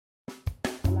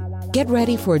Get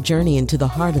ready for a journey into the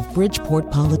heart of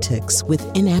Bridgeport politics with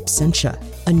In Absentia,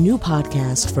 a new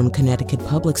podcast from Connecticut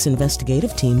Public's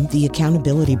investigative team, The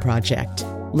Accountability Project.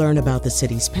 Learn about the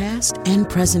city's past and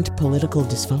present political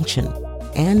dysfunction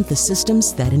and the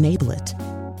systems that enable it.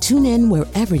 Tune in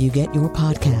wherever you get your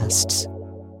podcasts.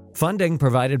 Funding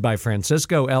provided by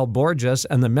Francisco L. Borges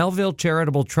and the Melville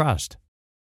Charitable Trust.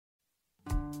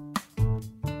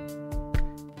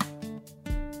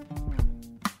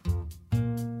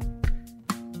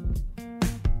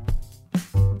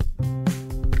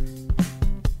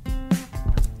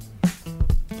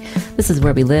 This is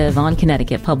Where We Live on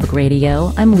Connecticut Public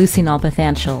Radio. I'm Lucy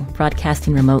Nalpathanchel,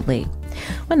 broadcasting remotely.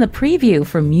 When the preview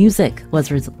for Music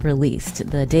was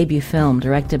released, the debut film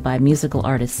directed by musical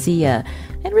artist Sia,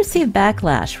 it received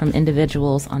backlash from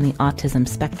individuals on the autism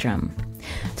spectrum.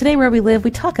 Today, Where We Live,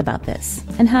 we talk about this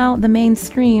and how the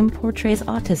mainstream portrays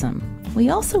autism. We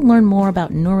also learn more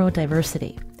about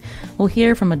neurodiversity. We'll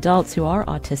hear from adults who are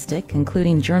autistic,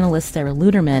 including journalist Sarah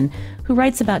Luderman, who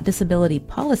writes about disability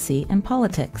policy and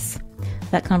politics.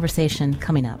 That conversation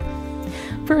coming up.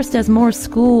 First, as more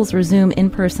schools resume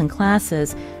in-person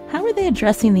classes, how are they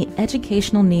addressing the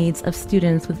educational needs of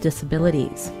students with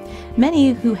disabilities?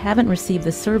 Many who haven't received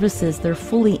the services they're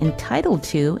fully entitled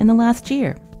to in the last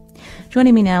year.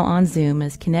 Joining me now on Zoom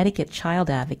is Connecticut child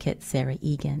advocate Sarah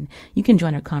Egan. You can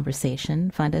join our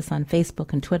conversation. Find us on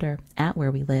Facebook and Twitter at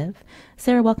Where We Live.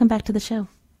 Sarah, welcome back to the show.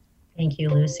 Thank you,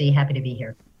 Lucy. Happy to be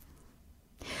here.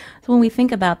 So when we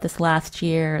think about this last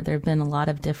year, there have been a lot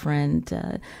of different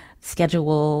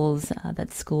schedules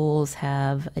that schools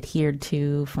have adhered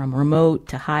to, from remote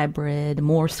to hybrid.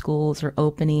 More schools are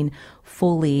opening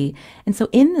fully. And so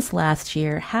in this last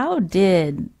year, how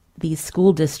did these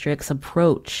school districts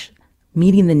approach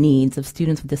meeting the needs of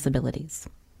students with disabilities?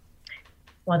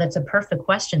 Well, that's a perfect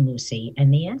question, Lucy.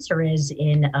 And the answer is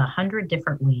in 100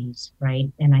 different ways,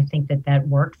 right? And I think that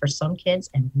worked for some kids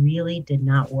and really did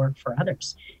not work for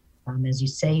others. As you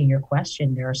say in your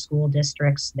question, there are school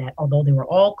districts that, although they were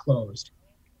all closed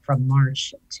from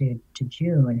March to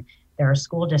June, there are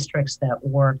school districts that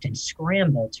worked and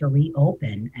scrambled to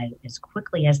reopen as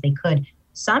quickly as they could,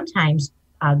 sometimes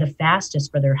the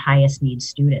fastest for their highest need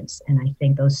students. And I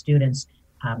think those students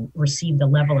received a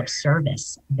level of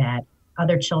service that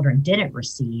other children didn't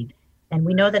receive. And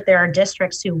we know that there are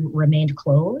districts who remained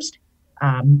closed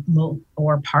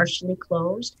or partially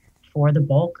closed for the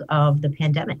bulk of the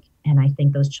pandemic. And I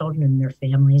think those children and their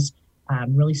families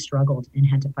really struggled and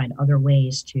had to find other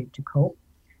ways to cope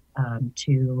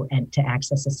to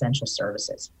access essential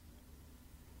services.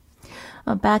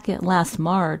 Back at last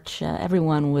March,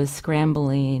 everyone was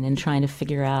scrambling and trying to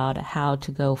figure out how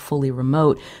to go fully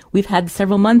remote. We've had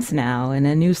several months now in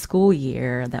a new school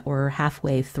year that we're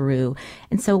halfway through.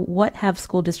 And so what have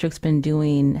school districts been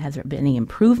doing? Has there been any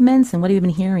improvements? And what have you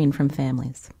been hearing from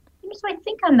families? So I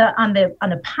think on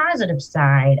the positive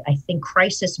side, I think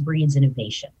crisis breeds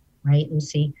innovation, right,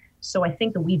 Lucy? So I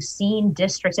think that we've seen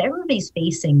districts, everybody's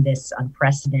facing this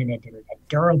unprecedented and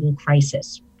durable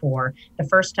crisis for the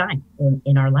first time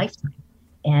in our lifetime.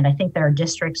 And I think there are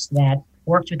districts that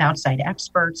worked with outside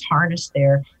experts, harnessed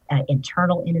their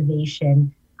internal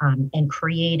innovation, and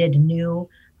created new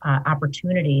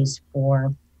opportunities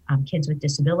for kids with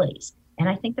disabilities. And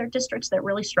I think there are districts that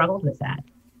really struggled with that.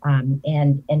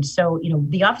 And so,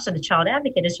 the Office of the Child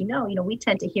Advocate, as you know, we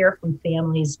tend to hear from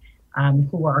families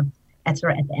who are at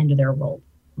the end of their rope.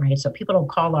 Right. So people don't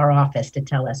call our office to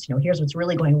tell us, here's what's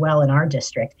really going well in our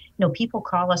district. People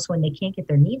call us when they can't get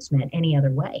their needs met any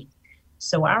other way.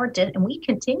 So and we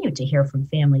continue to hear from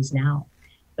families now.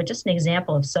 But just an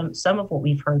example of some of what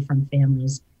we've heard from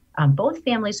families, both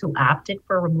families who opted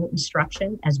for remote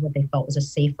instruction as what they felt was a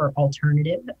safer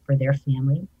alternative for their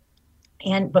family,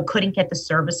 but couldn't get the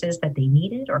services that they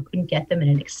needed or couldn't get them in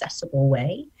an accessible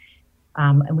way.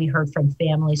 And we heard from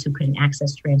families who couldn't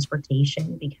access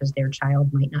transportation because their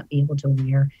child might not be able to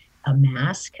wear a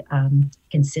mask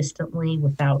consistently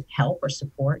without help or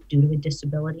support due to a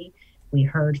disability. We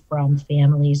heard from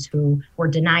families who were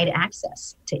denied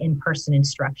access to in-person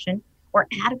instruction or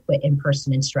adequate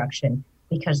in-person instruction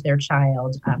because their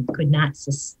child could not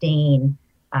sustain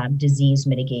disease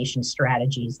mitigation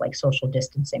strategies like social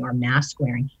distancing or mask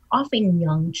wearing, often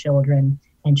young children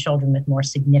and children with more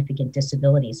significant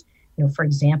disabilities. For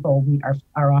example,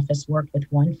 our office worked with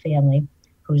one family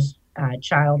whose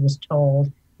child was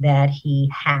told that he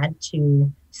had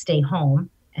to stay home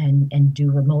and do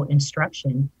remote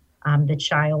instruction. The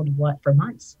child, for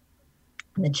months.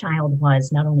 And the child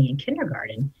was not only in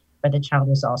kindergarten, but the child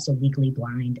was also legally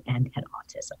blind and had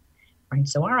autism. right?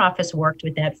 So our office worked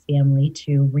with that family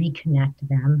to reconnect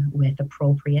them with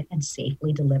appropriate and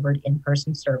safely delivered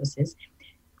in-person services.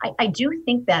 I do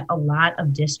think that a lot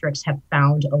of districts have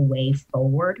found a way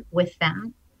forward with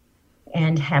that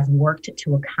and have worked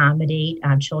to accommodate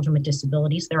children with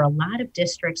disabilities. There are a lot of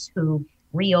districts who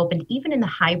reopened, even in the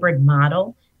hybrid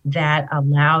model, that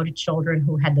allowed children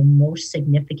who had the most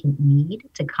significant need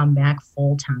to come back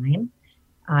full time.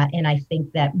 And I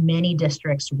think that many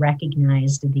districts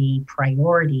recognized the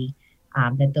priority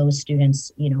that those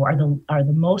students, are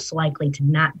the most likely to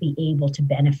not be able to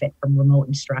benefit from remote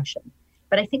instruction.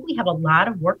 But I think we have a lot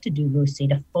of work to do, Lucy,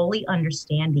 to fully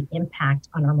understand the impact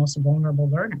on our most vulnerable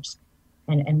learners.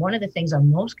 And one of the things I'm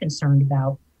most concerned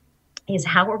about is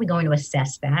how are we going to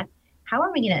assess that? How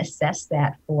are we going to assess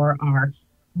that for our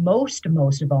most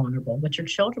vulnerable, which are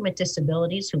children with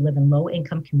disabilities who live in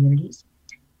low-income communities,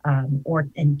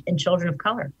 and children of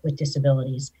color with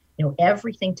disabilities?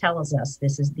 Everything tells us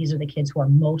these are the kids who are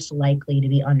most likely to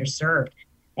be underserved.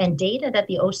 And data that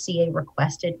the OCA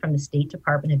requested from the State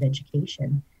Department of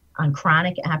Education on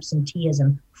chronic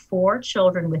absenteeism for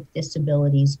children with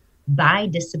disabilities by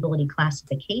disability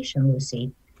classification,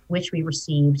 Lucy, which we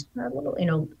received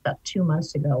about 2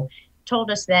 months ago,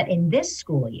 told us that in this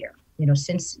school year,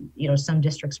 since some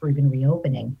districts were even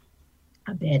reopening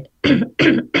a bit,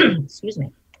 excuse me,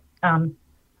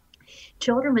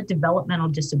 children with developmental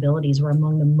disabilities were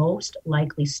among the most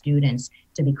likely students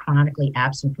to be chronically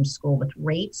absent from school, with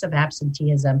rates of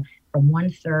absenteeism from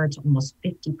 1/3 to almost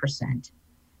 50%.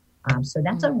 So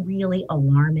that's a really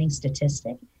alarming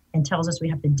statistic and tells us we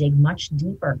have to dig much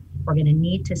deeper. We're going to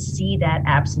need to see that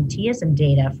absenteeism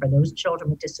data for those children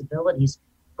with disabilities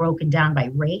broken down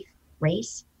by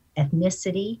race,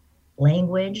 ethnicity,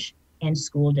 language, and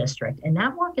school district. And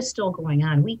that work is still going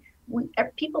on.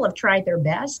 People have tried their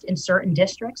best in certain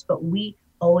districts, but we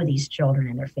owe these children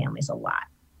and their families a lot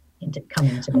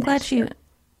coming into the next year.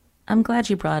 I'm glad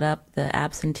you brought up the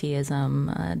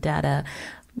absenteeism data.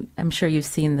 I'm sure you've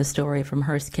seen the story from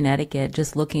Hearst, Connecticut,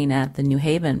 just looking at the New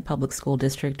Haven Public School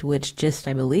District, which just,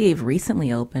 I believe,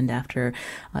 recently opened after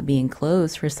being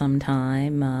closed for some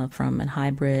time from a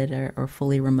hybrid or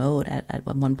fully remote at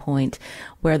one point,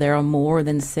 where there are more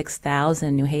than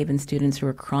 6,000 New Haven students who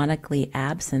are chronically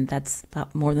absent. That's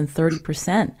about more than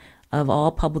 30% of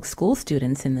all public school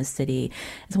students in the city.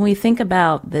 So when we think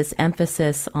about this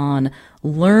emphasis on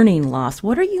learning loss,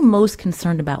 what are you most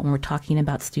concerned about when we're talking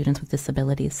about students with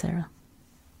disabilities, Sarah?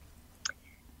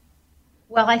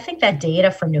 Well, I think that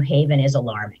data from New Haven is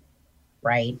alarming,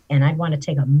 right? And I'd want to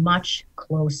take a much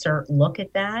closer look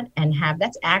at that and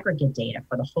that's aggregate data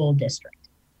for the whole district,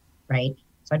 right?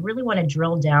 So I'd really want to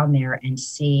drill down there and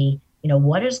see,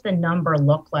 what does the number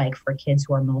look like for kids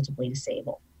who are multiply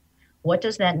disabled? What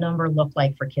does that number look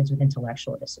like for kids with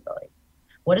intellectual disability?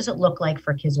 What does it look like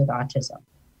for kids with autism?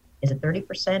 Is it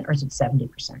 30% or is it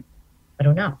 70%? I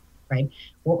don't know, right?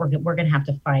 What we're going to have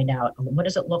to find out, what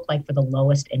does it look like for the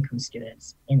lowest income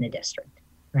students in the district,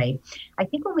 right? I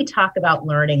think when we talk about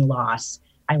learning loss,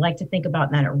 I like to think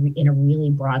about that in a really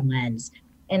broad lens.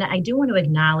 And I do want to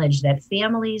acknowledge that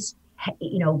families,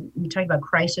 we talk about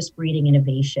crisis breeding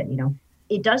innovation,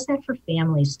 it does that for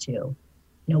families too.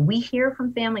 We hear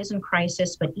from families in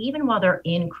crisis, but even while they're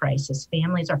in crisis,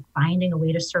 families are finding a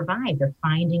way to survive. They're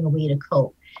finding a way to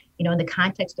cope. In the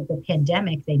context of the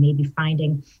pandemic, they may be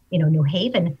finding, New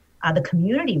Haven, the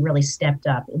community really stepped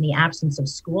up in the absence of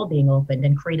school being opened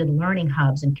and created learning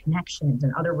hubs and connections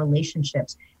and other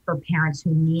relationships for parents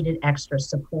who needed extra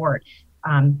support.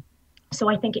 So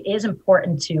I think it is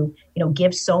important to,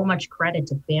 give so much credit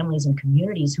to families and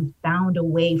communities who found a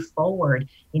way forward,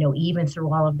 even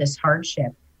through all of this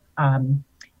hardship.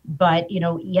 But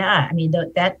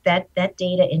that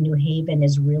data in New Haven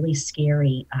is really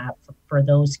scary for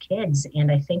those kids.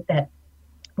 And I think that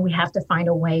we have to find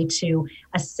a way to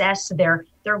assess their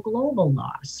global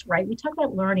loss, right? We talk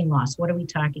about learning loss. What are we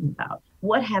talking about?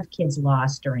 What have kids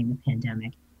lost during the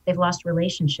pandemic? They've lost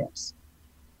relationships.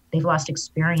 They've lost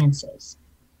experiences.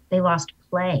 They lost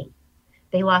play.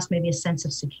 They lost maybe a sense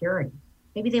of security.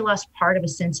 Maybe they lost part of a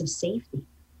sense of safety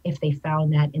if they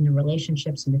found that in the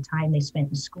relationships and the time they spent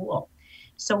in school.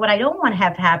 So what I don't want to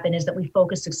have happen is that we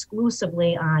focus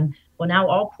exclusively on, well, now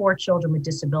all poor children with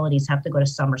disabilities have to go to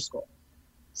summer school.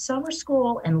 Summer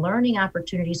school and learning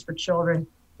opportunities for children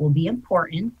will be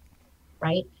important,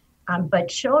 right? But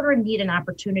children need an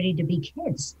opportunity to be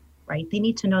kids, right? They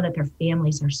need to know that their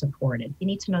families are supported. They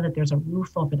need to know that there's a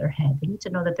roof over their head. They need to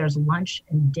know that there's lunch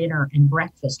and dinner and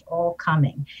breakfast all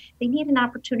coming. They need an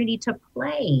opportunity to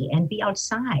play and be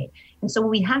outside. And so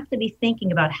we have to be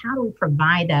thinking about how do we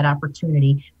provide that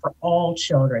opportunity for all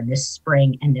children this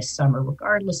spring and this summer,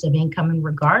 regardless of income and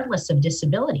regardless of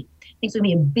disability. I think it's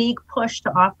going to be a big push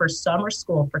to offer summer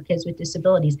school for kids with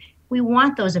disabilities. We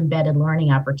want those embedded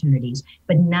learning opportunities,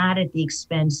 but not at the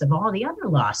expense of all the other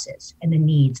losses and the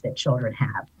needs that children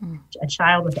have. A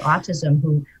child with autism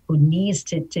who needs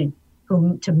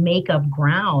to make up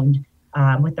ground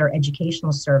with their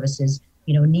educational services,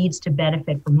 needs to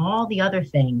benefit from all the other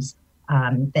things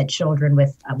that children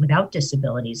without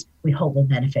disabilities, we hope will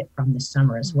benefit from this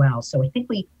summer as well. So I think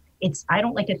I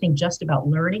don't like to think just about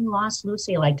learning loss,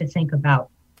 Lucy. I like to think about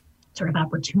sort of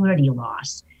opportunity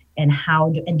loss and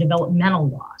developmental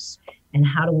loss, and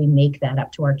how do we make that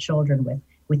up to our children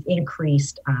with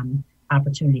increased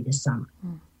opportunity this summer.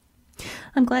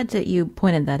 I'm glad that you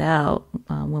pointed that out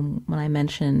when I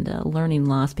mentioned learning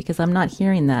loss, because I'm not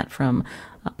hearing that from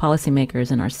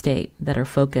policymakers in our state that are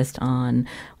focused on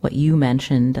what you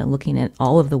mentioned, looking at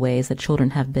all of the ways that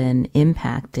children have been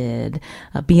impacted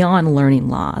beyond learning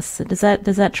loss. Does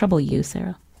that trouble you,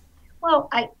 Sarah? Well,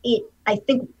 I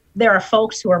think there are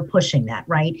folks who are pushing that,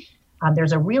 right?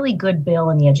 There's a really good bill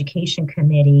in the Education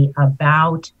Committee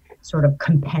about sort of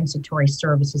compensatory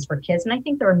services for kids. And I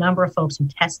think there are a number of folks who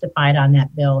testified on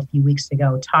that bill a few weeks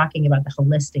ago, talking about the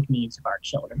holistic needs of our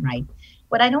children, right?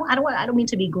 But I don't mean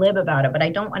to be glib about it, but I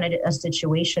don't want a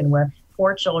situation where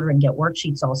poor children get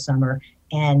worksheets all summer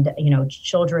and,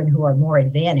 children who are more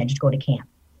advantaged go to camp,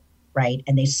 right?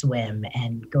 And they swim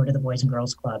and go to the Boys and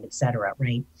Girls Club, et cetera,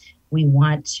 right? We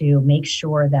want to make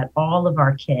sure that all of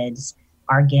our kids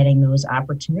are getting those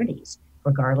opportunities,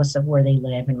 regardless of where they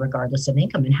live and regardless of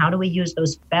income. And how do we use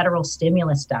those federal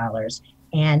stimulus dollars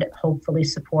and hopefully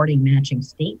supporting matching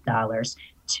state dollars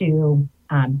to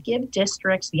give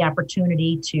districts the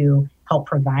opportunity to help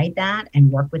provide that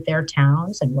and work with their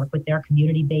towns and work with their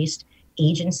community-based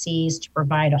agencies to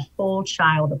provide a whole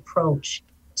child approach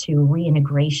to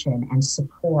reintegration and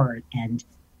support and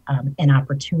an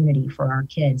opportunity for our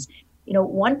kids.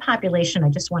 One population I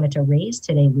just wanted to raise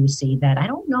today, Lucy, that I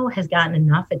don't know has gotten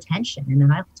enough attention, and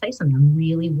then I'll tell you something I'm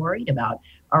really worried about,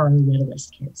 are our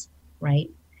littlest kids, right?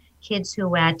 Kids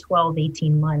who at 12,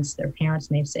 18 months, their parents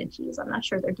may have said, geez, I'm not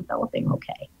sure they're developing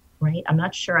okay, right? I'm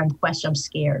not sure, I'm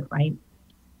scared, right?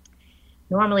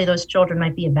 Normally, those children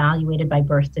might be evaluated by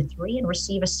birth to 3 and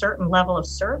receive a certain level of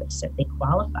service if they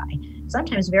qualify,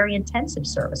 sometimes very intensive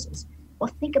services.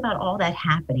 Well, think about all that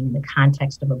happening in the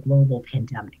context of a global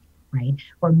pandemic, right?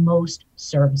 Where most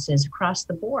services across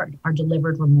the board are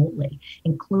delivered remotely,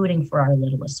 including for our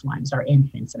littlest ones, our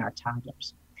infants and our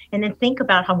toddlers. And then think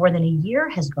about how more than a year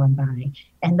has gone by,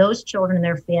 and those children and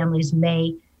their families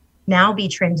may now be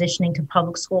transitioning to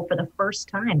public school for the first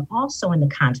time, also in the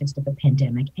context of a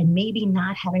pandemic, and maybe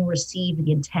not having received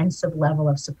the intensive level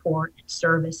of support and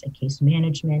service and case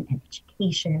management and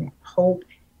education and hope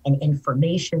and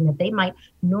information that they might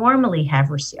normally have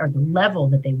received, or the level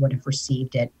that they would have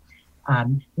received it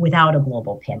without a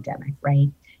global pandemic, right?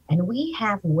 And we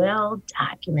have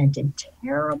well-documented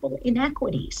terrible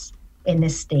inequities in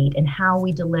this state and how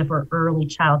we deliver early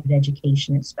childhood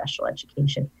education and special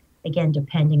education, again,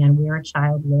 depending on where a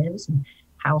child lives and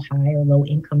how high or low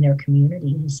income their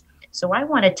community is. So I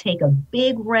want to take a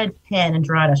big red pen and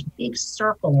draw a big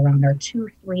circle around our 2,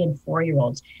 3, and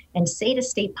 4-year-olds and say to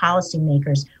state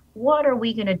policymakers, what are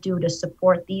we going to do to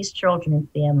support these children and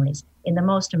families in the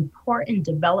most important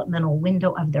developmental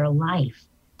window of their life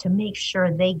to make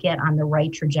sure they get on the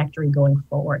right trajectory going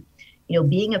forward?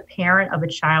 Being a parent of a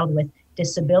child with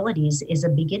disabilities is a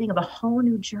beginning of a whole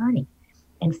new journey.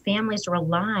 And families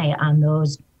rely on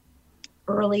those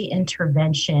early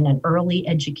intervention and early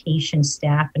education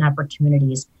staff and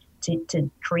opportunities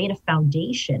to create a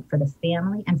foundation for the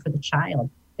family and for the child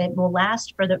that will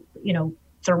last for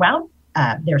throughout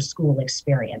their school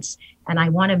experience. And I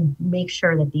want to make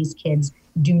sure that these kids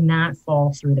do not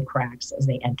fall through the cracks as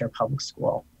they enter public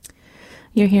school.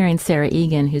 You're hearing Sarah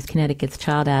Egan, who's Connecticut's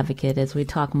child advocate, as we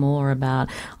talk more about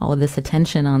all of this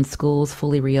attention on schools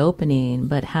fully reopening,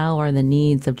 but how are the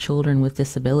needs of children with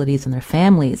disabilities and their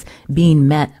families being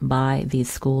met by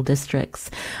these school districts?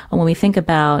 When we think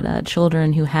about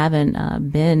children who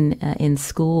haven't been in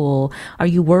school, are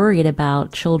you worried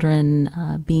about children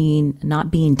not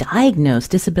being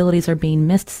diagnosed? Disabilities are being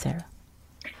missed, Sarah?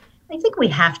 I think we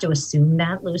have to assume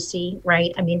that, Lucy,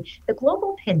 right? I mean, the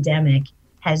global pandemic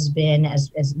has been, as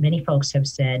many folks have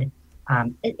said,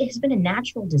 it has been a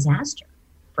natural disaster,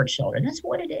 for children. That's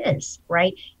what it is,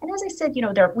 right? And as I said,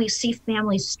 there we see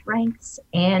family strengths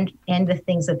and the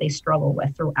things that they struggle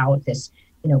with throughout this,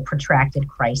 protracted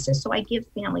crisis. So I give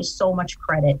families so much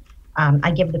credit.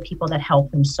 I give the people that help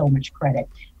them so much credit.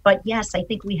 But yes, I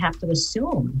think we have to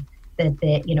assume that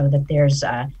there's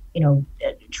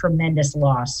tremendous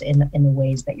loss in the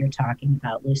ways that you're talking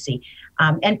about, Lucy,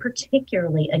 and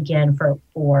particularly again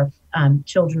for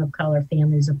children of color,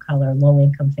 families of color,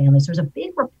 low-income families. There's a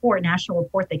big report, national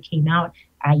report that came out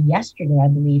yesterday, I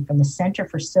believe, from the Center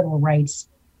for Civil Rights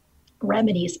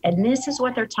Remedies, and this is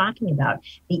what they're talking about: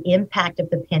 the impact of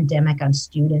the pandemic on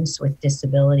students with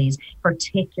disabilities,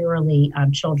 particularly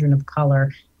children of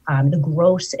color. The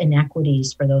gross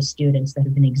inequities for those students that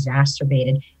have been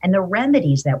exacerbated, and the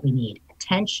remedies that we need: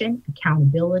 attention,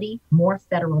 accountability, more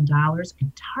federal dollars,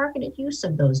 and targeted use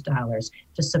of those dollars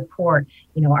to support,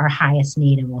 our highest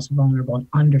need and most vulnerable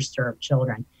and underserved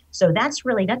children. So that's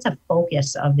a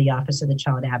focus of the Office of the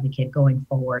Child Advocate going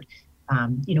forward.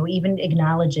 Even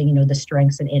acknowledging, the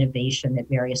strengths and innovation that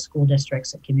various school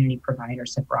districts and community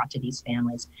providers have brought to these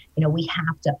families. We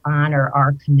have to honor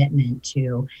our commitment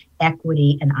to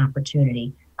equity and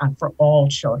opportunity for all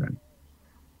children.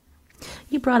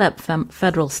 You brought up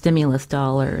federal stimulus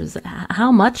dollars.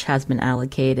 How much has been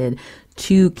allocated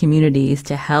to communities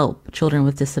to help children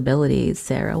with disabilities?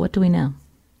 Sarah, what do we know?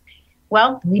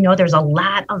 Well, we know there's a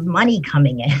lot of money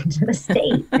coming into the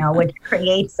state, which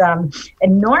creates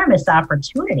enormous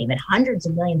opportunity, but hundreds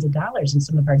of millions of dollars in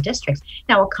some of our districts.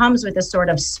 Now, it comes with a sort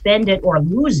of spend it or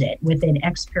lose it within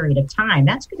X period of time.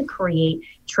 That's going to create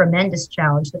tremendous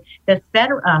challenge. The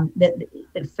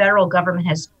federal government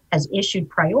has issued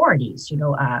priorities,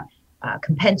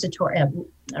 compensatory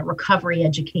recovery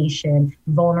education,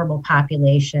 vulnerable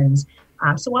populations.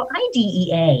 So while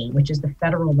IDEA, which is the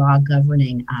federal law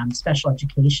governing special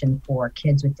education for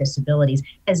kids with disabilities,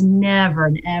 has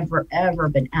never, ever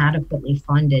been adequately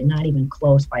funded, not even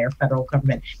close, by our federal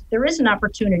government, there is an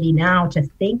opportunity now to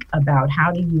think about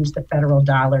how to use the federal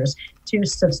dollars to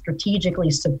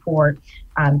strategically support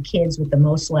kids with the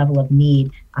most level of need,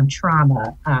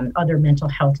 trauma, other mental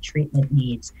health treatment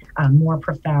needs, more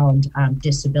profound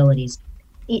disabilities.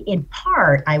 In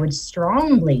part, I would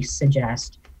strongly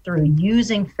suggest through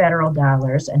using federal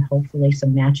dollars and hopefully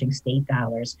some matching state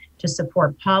dollars to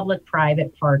support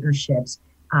public-private partnerships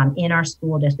in our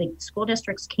school districts. School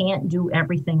districts can't do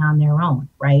everything on their own,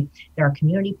 right? There are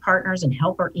community partners and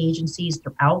helper agencies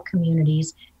throughout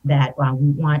communities that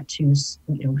want to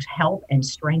help and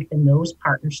strengthen those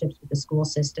partnerships with the school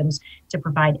systems to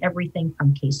provide everything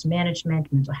from case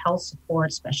management, mental health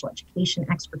support, special education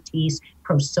expertise,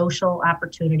 pro-social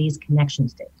opportunities,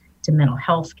 connections to mental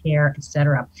health care, et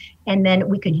cetera. And then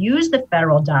we could use the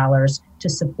federal dollars to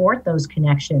support those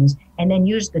connections and then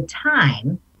use the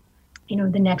time,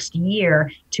 the next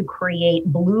year to create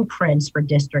blueprints for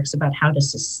districts about how to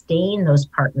sustain those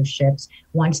partnerships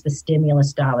once the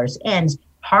stimulus dollars ends,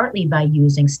 partly by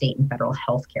using state and federal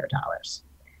healthcare dollars.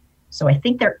 So I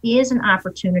think there is an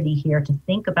opportunity here to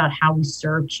think about how we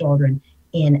serve children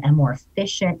in a more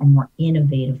efficient and more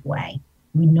innovative way.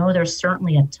 We know there's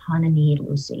certainly a ton of need,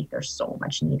 Lucy. There's so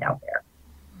much need out there.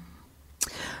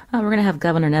 We're going to have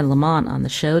Governor Ned Lamont on the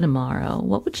show tomorrow.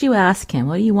 What would you ask him?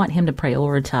 What do you want him to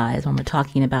prioritize when we're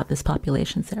talking about this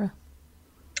population, Sarah?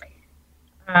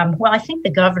 Well, I think the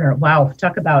governor,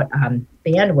 talk about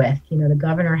bandwidth. The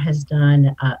governor has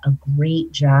done a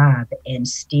great job in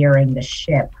steering the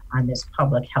ship on this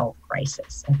public health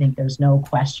crisis. I think there's no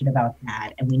question about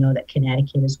that. And we know that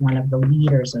Connecticut is one of the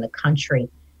leaders in the country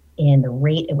in the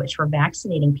rate at which we're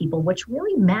vaccinating people, which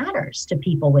really matters to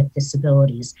people with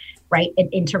disabilities, right?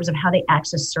 In terms of how they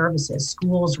access services,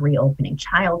 schools reopening,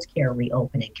 childcare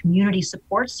reopening, community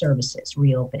support services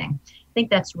reopening. I think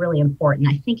that's really important.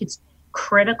 I think it's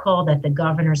critical that the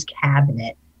governor's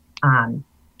cabinet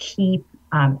keep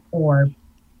or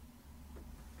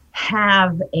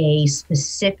have a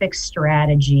specific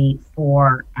strategy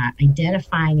for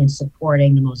identifying and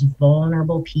supporting the most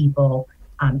vulnerable people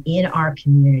in our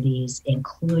communities,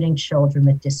 including children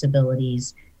with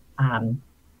disabilities, and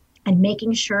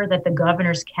making sure that the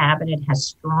governor's cabinet has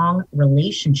strong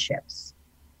relationships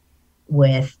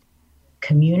with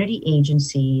community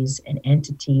agencies and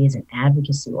entities and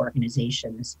advocacy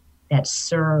organizations that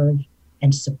serve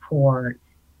and support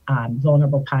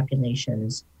vulnerable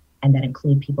populations and that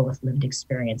include people with lived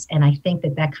experience. And I think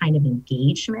that kind of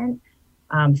engagement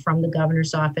from the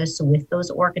governor's office with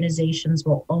those organizations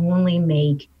will only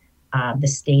make the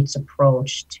state's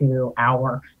approach to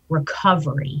our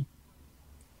recovery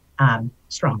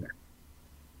stronger.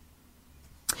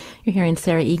 You're hearing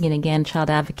Sarah Egan again,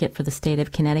 child advocate for the state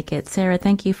of Connecticut. Sarah,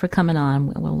 thank you for coming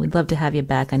on. Well, we'd love to have you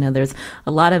back. I know there's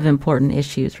a lot of important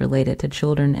issues related to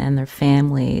children and their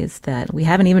families that we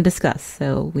haven't even discussed,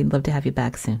 so we'd love to have you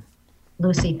back soon.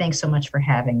 Lucy, thanks so much for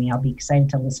having me. I'll be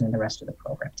excited to listen to the rest of the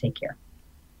program. Take care.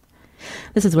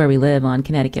 This is Where We Live on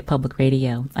Connecticut Public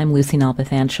Radio. I'm Lucy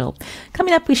Nalpathanchel.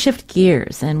 Coming up, we shift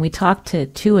gears and we talk to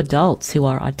two adults who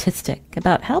are autistic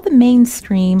about how the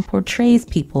mainstream portrays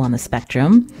people on the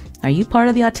spectrum. Are you part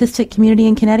of the autistic community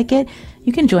in Connecticut?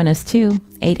 You can join us too,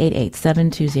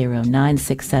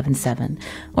 888-720-9677,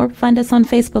 or find us on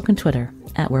Facebook and Twitter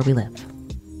at Where We Live.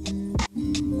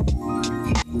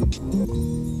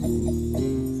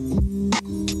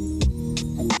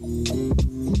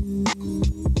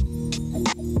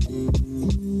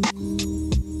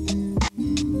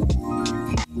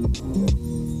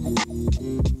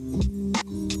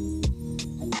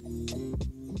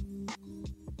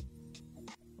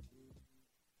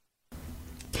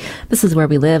 This is Where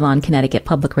We Live on Connecticut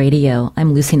Public Radio.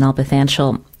 I'm Lucy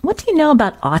Nalpathanchel. What do you know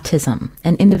about autism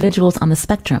and individuals on the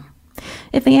spectrum?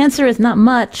 If the answer is not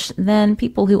much, then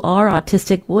people who are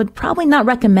autistic would probably not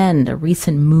recommend a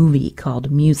recent movie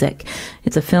called Music.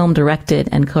 It's a film directed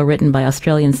and co-written by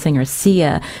Australian singer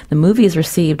Sia. The movie has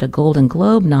received a Golden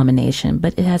Globe nomination,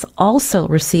 but it has also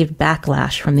received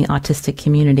backlash from the autistic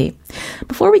community.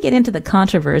 Before we get into the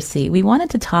controversy, we wanted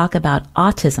to talk about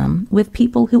autism with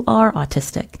people who are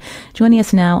autistic. Joining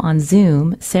us now on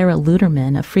Zoom, Sarah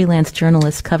Luderman, a freelance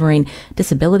journalist covering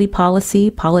disability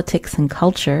policy, politics, and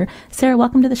culture. Sarah,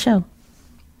 welcome to the show.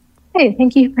 Hey,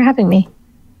 thank you for having me.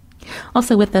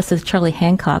 Also with us is Charlie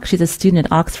Hancock. She's a student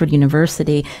at Oxford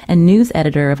University and news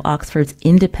editor of Oxford's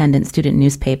independent student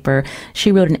newspaper.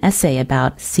 She wrote an essay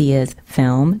about Sia's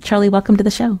film. Charlie, welcome to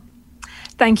the show.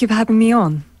 Thank you for having me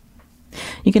on.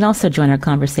 You can also join our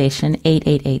conversation,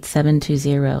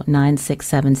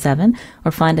 888-720-9677,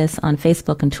 or find us on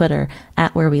Facebook and Twitter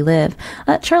at Where We Live.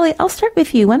 Charlie, I'll start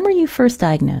with you. When were you first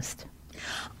diagnosed?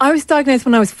 I was diagnosed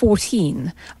when I was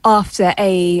 14 after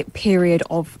a period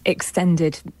of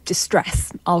extended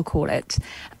distress, I'll call it.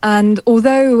 And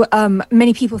although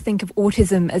many people think of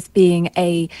autism as being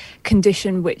a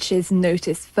condition which is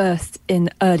noticed first in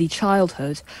early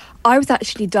childhood, I was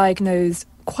actually diagnosed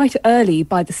quite early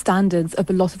by the standards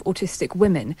of a lot of autistic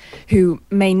women who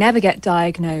may never get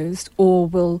diagnosed or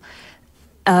will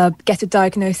get a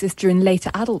diagnosis during later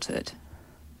adulthood.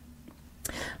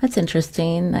 That's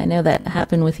interesting. I know that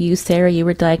happened with you, Sarah. You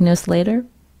were diagnosed later?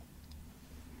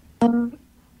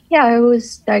 Yeah, I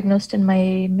was diagnosed in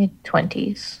my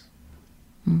mid-20s.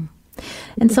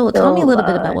 And so tell me a little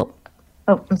bit about what...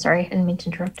 Oh, I'm sorry. I didn't mean to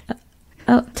interrupt.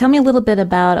 Tell me a little bit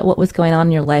about what was going on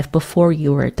in your life before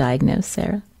you were diagnosed,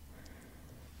 Sarah.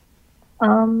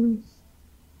 I'm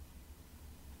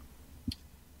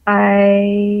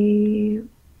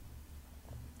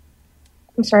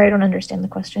sorry, I don't understand the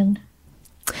question.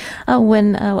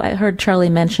 When I heard Charlie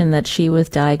mention that she was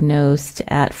diagnosed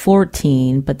at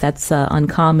 14, but that's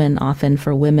uncommon often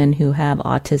for women who have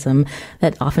autism,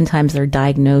 that oftentimes they're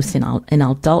diagnosed in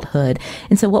adulthood.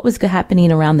 And so what was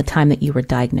happening around the time that you were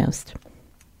diagnosed?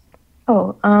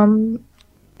 Well,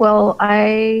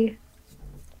 I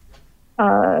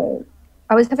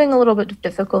was having a little bit of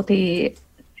difficulty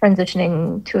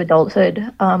transitioning to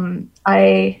adulthood.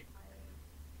 I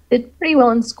did pretty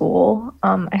well in school.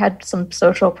 I had some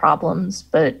social problems,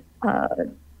 but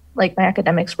my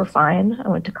academics were fine. I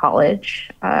went to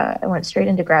college. I went straight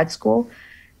into grad school.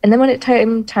 And then when it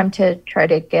came time to try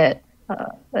to get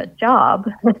a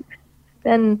job,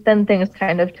 then things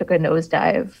kind of took a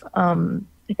nosedive.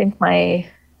 I think my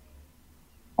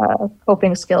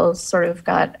coping skills sort of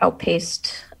got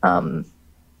outpaced by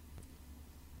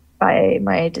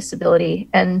my disability.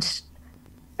 And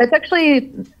that's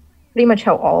actually pretty much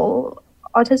how all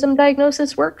autism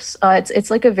diagnosis works. It's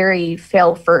like a very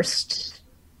fail-first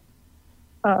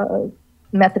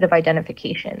method of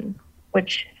identification,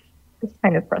 which is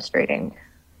kind of frustrating.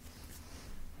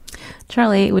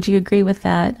 Charlie, would you agree with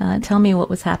that? Tell me what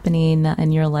was happening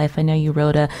in your life. I know you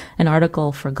wrote an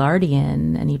article for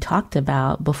Guardian, and you talked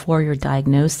about before your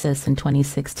diagnosis in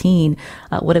 2016,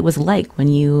 what it was like when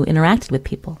you interacted with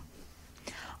people.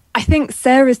 I think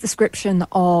Sarah's description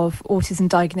of autism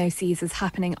diagnoses as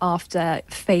happening after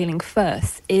failing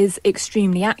first is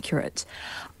extremely accurate.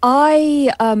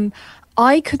 I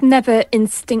could never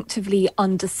instinctively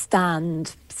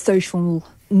understand social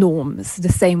norms the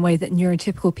same way that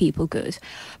neurotypical people could.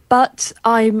 But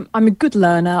I'm a good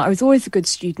learner. I was always a good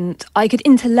student. I could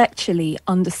intellectually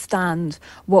understand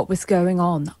what was going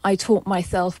on. I taught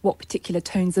myself what particular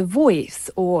tones of voice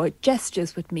or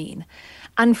gestures would mean.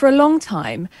 And for a long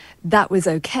time, that was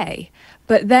okay.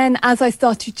 But then as I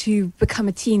started to become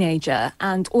a teenager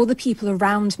and all the people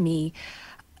around me,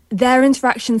 their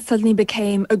interactions suddenly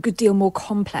became a good deal more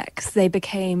complex. They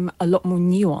became a lot more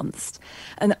nuanced.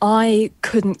 And I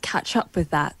couldn't catch up with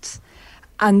that.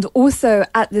 And also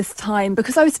at this time,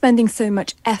 because I was spending so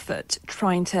much effort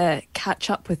trying to catch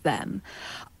up with them,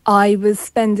 I was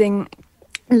spending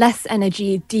less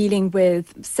energy dealing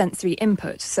with sensory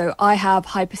input. So I have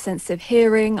hypersensitive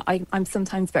hearing. I'm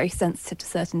sometimes very sensitive to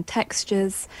certain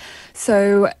textures.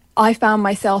 So I found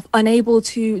myself unable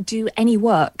to do any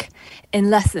work in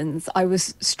lessons. I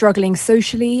was struggling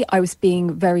socially. I was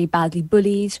being very badly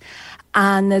bullied.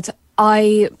 And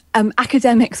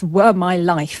academics were my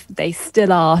life. They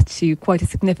still are to quite a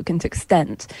significant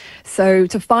extent. So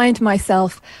to find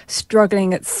myself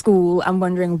struggling at school and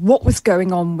wondering what was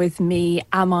going on with me,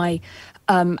 am I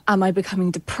becoming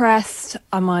depressed?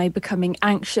 Am I becoming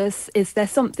anxious? Is there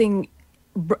something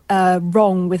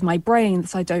wrong with my brain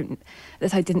that I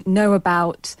didn't know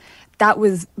about? That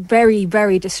was very,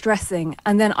 very distressing.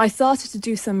 And then I started to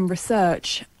do some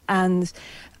research, and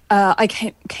I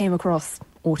came across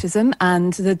autism,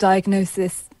 and the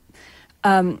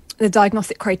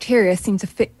diagnostic criteria seemed to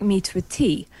fit me to a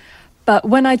T. But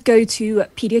when I'd go to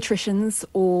pediatricians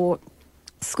or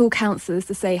school counselors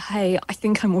to say, hey, I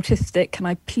think I'm autistic, can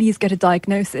I please get a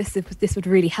diagnosis if this would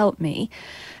really help me?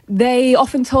 They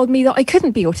often told me that I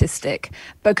couldn't be autistic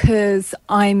because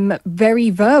I'm very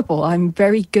verbal, I'm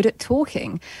very good at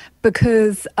talking,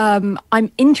 because I'm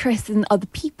interested in other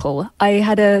people. I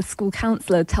had a school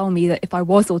counsellor tell me that if I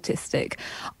was autistic,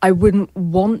 I wouldn't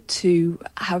want to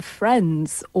have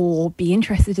friends or be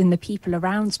interested in the people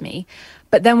around me.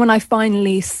 But then when I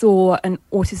finally saw an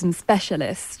autism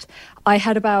specialist, I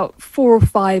had about 4 or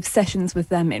 5 sessions with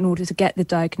them in order to get the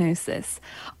diagnosis.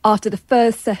 After the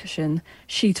first session,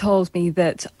 she told me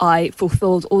that I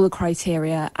fulfilled all the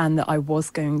criteria and that I was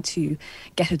going to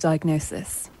get a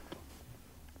diagnosis.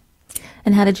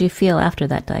 And how did you feel after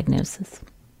that diagnosis?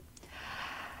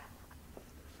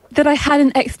 That I had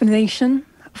an explanation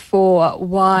for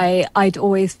why I'd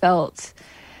always felt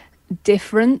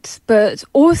different, but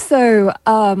also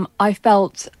I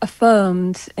felt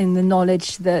affirmed in the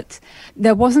knowledge that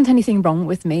there wasn't anything wrong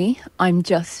with me. I'm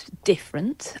just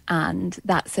different, and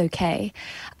that's okay.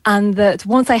 And that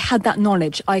once I had that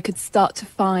knowledge, I could start to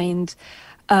find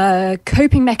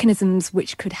coping mechanisms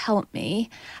which could help me,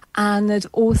 and that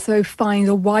also find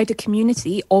a wider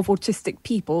community of autistic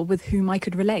people with whom I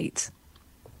could relate.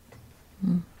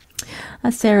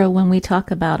 Sarah, when we talk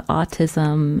about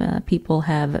autism, people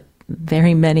have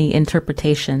very many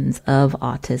interpretations of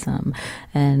autism.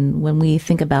 And when we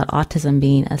think about autism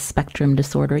being a spectrum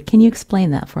disorder, can you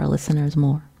explain that for our listeners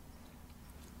more?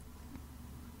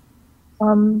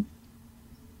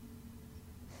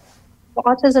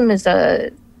 Autism is a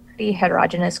pretty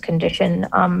heterogeneous condition.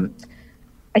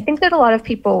 I think that a lot of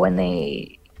people, when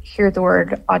they hear the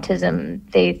word autism,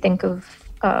 they think of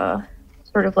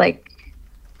sort of like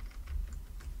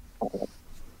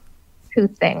two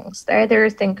things. They either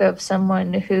think of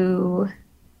someone who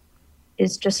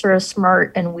is just sort of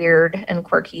smart and weird and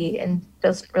quirky and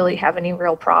doesn't really have any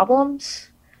real problems.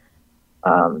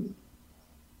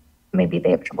 Maybe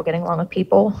they have trouble getting along with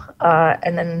people.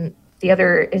 And then the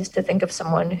other is to think of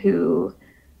someone who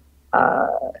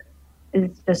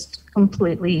is just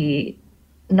completely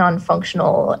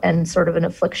non-functional and sort of an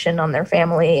affliction on their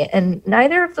family. And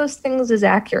neither of those things is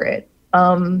accurate.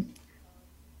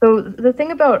 So the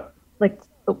thing about like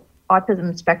the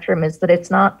autism spectrum is that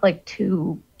it's not like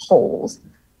two poles.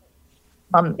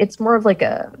 It's more of like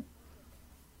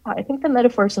I think the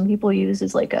metaphor some people use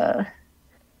is like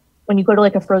when you go to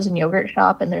like a frozen yogurt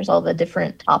shop and there's all the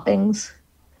different toppings.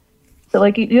 So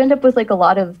like you end up with like a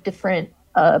lot of different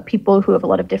people who have a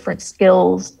lot of different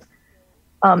skills.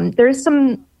 There's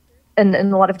some and a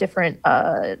lot of different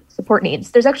support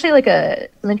needs. There's actually like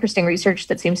some interesting research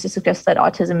that seems to suggest that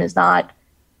autism is not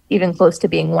even close to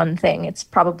being one thing. It's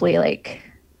probably like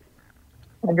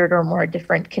 100 or more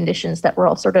different conditions that we're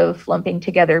all sort of lumping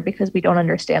together because we don't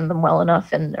understand them well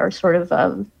enough and are sort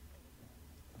of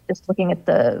just looking at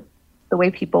the way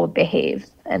people behave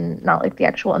and not like the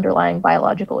actual underlying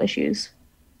biological issues.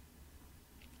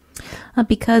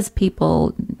 Because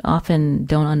people often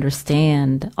don't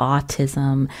understand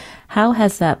autism, how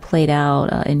has that played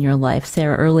out in your life?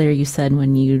 Sarah, earlier you said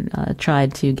when you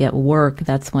tried to get work,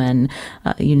 that's when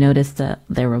you noticed that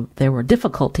there were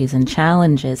difficulties and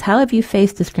challenges. How have you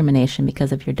faced discrimination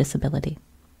because of your disability?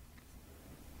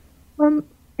 I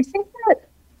think that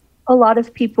a lot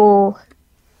of people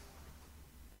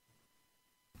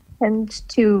tend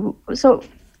to... So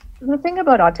The thing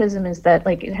about autism is that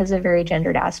like it has a very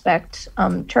gendered aspect.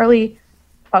 Charlie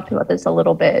talked about this a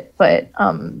little bit, but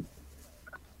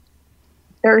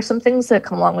there are some things that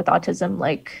come along with autism,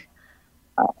 like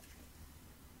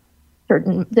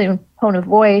certain the tone of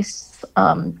voice,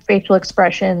 facial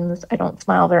expressions. I don't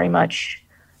smile very much.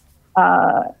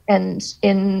 And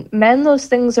in men, those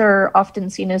things are often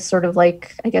seen as sort of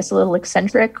like, I guess, a little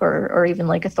eccentric or even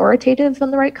like authoritative in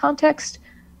the right context.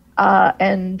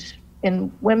 And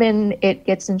in women, it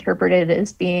gets interpreted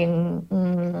as being,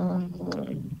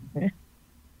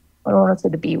 I don't want to say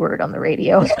the B word on the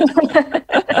radio.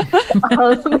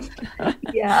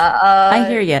 I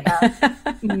hear you.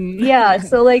 Yeah.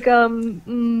 So like,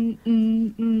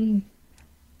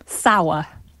 Sour.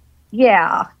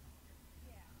 yeah.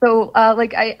 So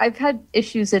like I've had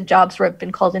issues at jobs where I've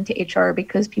been called into HR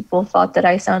because people thought that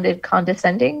I sounded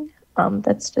condescending.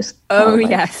 That's just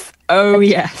Yes.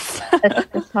 That's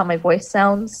just how my voice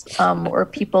sounds. Or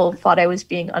people thought I was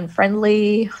being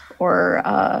unfriendly, or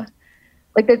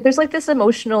like there's like this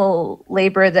emotional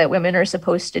labor that women are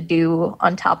supposed to do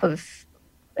on top of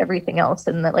everything else,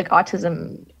 and that like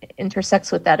autism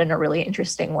intersects with that in a really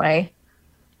interesting way.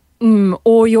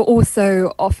 Or you're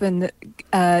also often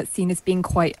seen as being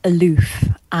quite aloof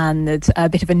and a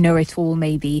bit of a know-it-all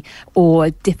maybe, or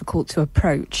difficult to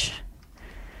approach.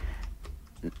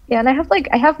 Yeah, and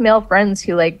I have male friends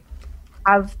who like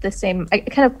have the same, I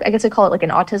guess I call it like an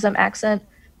autism accent.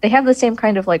 They have the same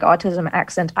kind of like autism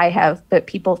accent I have, but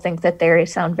people think that they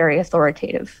sound very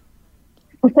authoritative.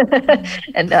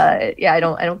 And yeah, I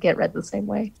don't get read the same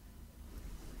way.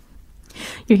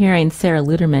 You're hearing Sarah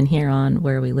Luderman here on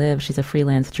Where We Live. She's a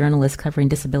freelance journalist covering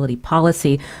disability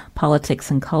policy, politics,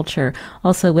 and culture.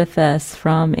 Also with us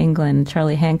from England,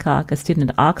 Charlie Hancock, a student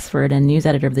at Oxford and news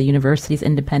editor of the university's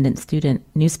independent student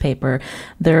newspaper.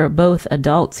 They're both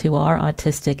adults who are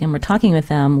autistic, and we're talking with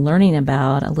them, learning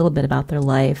about a little bit about their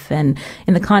life and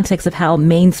in the context of how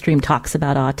mainstream talks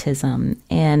about autism.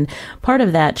 And part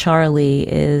of that, Charlie,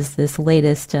 is this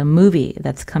latest movie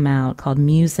that's come out called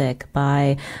Music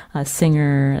by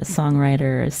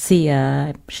singer-songwriter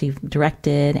Sia. She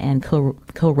directed and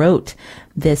co-wrote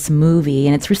this movie,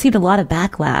 and it's received a lot of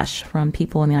backlash from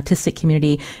people in the autistic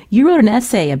community. You wrote an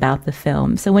essay about the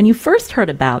film. So when you first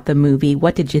heard about the movie,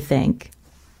 what did you think?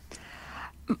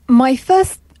 My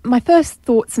first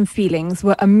thoughts and feelings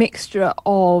were a mixture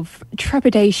of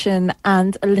trepidation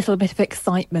and a little bit of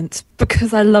excitement,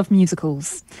 because I love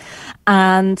musicals.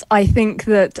 And I think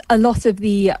that a lot of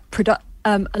the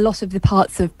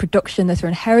parts of production that are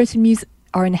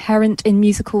inherent in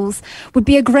musicals would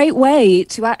be a great way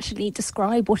to actually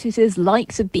describe what it is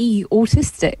like to be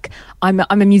autistic. I'm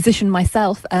a musician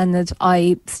myself, and that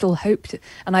I still hope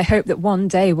that one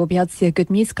day we'll be able to see a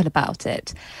good musical about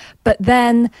it. But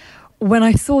then when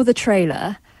I saw the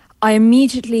trailer, I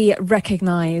immediately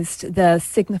recognized the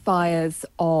signifiers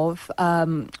of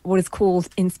what is called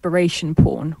inspiration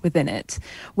porn within it,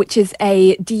 which is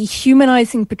a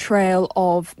dehumanizing portrayal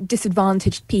of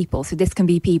disadvantaged people. So this can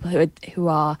be people who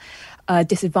are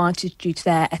disadvantaged due to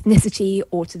their ethnicity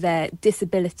or to their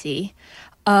disability,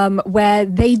 where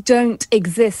they don't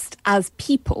exist as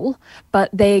people, but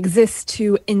they exist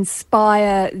to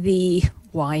inspire the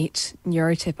white,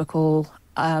 neurotypical,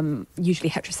 usually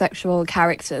heterosexual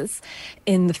characters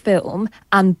in the film,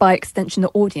 and by extension the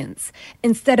audience,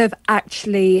 instead of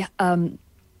actually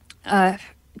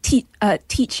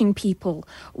teaching people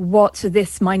what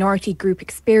this minority group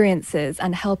experiences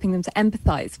and helping them to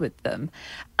empathize with them.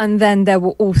 And then there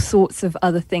were all sorts of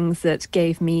other things that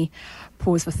gave me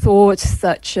pause for thought,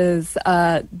 such as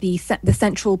the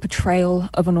central portrayal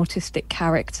of an autistic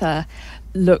character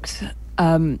looked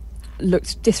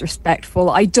disrespectful.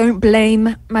 I don't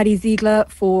blame Maddie Ziegler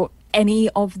for any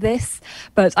of this,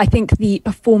 but I think the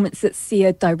performance that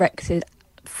Sia directed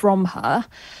from her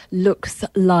looks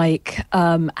like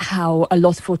how a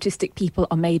lot of autistic people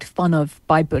are made fun of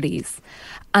by bullies.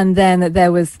 And then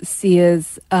there was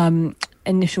Sia's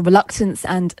initial reluctance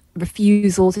and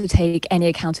refusal to take any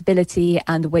accountability,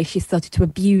 and the way she started to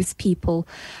abuse people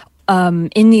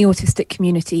in the autistic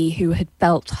community who had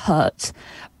felt hurt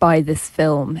by this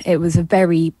film. It was a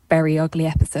very, very ugly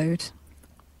episode.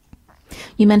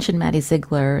 You mentioned Maddie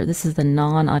Ziegler. This is the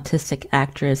non-autistic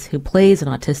actress who plays an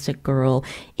autistic girl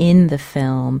in the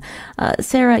film.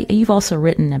 Sarah, you've also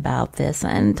written about this,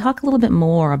 and talk a little bit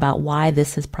more about why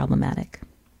this is problematic.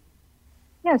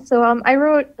 Yeah, so I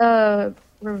wrote a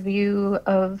review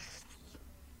of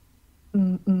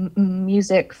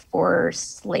music for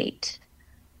Slate.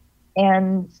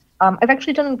 And I've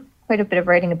actually done quite a bit of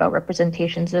writing about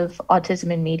representations of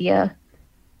autism in media.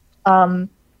 And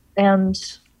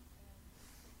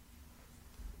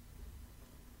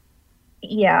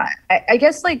Yeah, I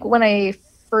guess like when I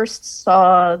first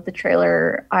saw the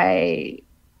trailer, I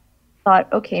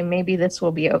thought, okay, maybe this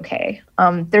will be okay.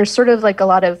 There's sort of like a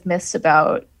lot of myths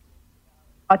about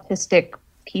autistic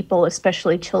people,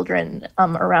 especially children,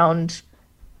 around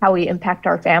how we impact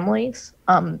our families.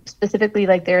 Specifically,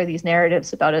 like there are these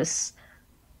narratives about us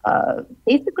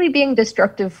basically being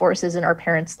destructive forces in our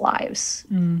parents' lives.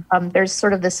 There's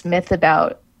sort of this myth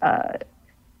about that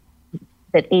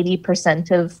 80%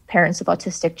 of parents of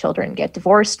autistic children get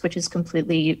divorced, which is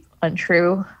completely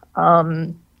untrue.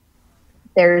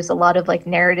 There's a lot of like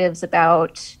narratives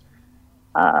about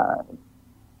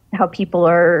how people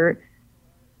are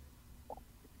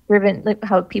driven, like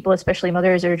how people, especially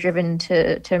mothers, are driven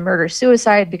to murder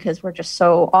suicide because we're just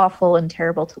so awful and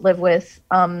terrible to live with.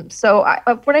 So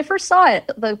when I first saw it,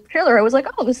 the trailer, I was like,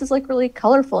 oh, this is like really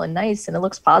colorful and nice and it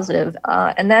looks positive.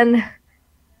 And then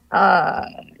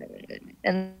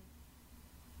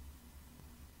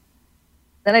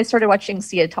I started watching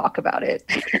Sia talk about it.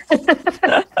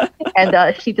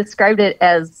 And she described it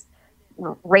as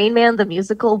Rain Man the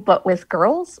musical, but with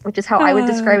girls, which is how I would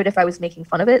describe it if I was making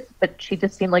fun of it. But she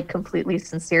just seemed like completely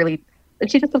sincerely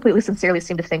seemed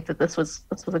to think that this was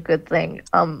a good thing.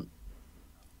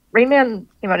 Rain Man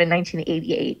came out in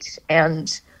 1988,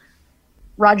 and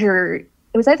it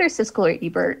was either Siskel or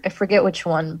Ebert, I forget which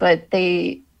one, but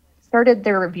they started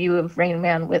their review of Rain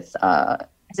Man with,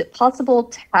 is it possible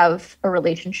to have a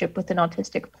relationship with an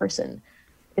autistic person?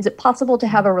 Is it possible to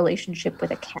have a relationship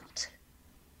with a cat?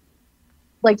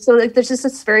 Like, so like, there's just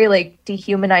this very like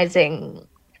dehumanizing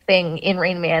thing in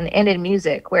Rain Man and in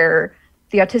music where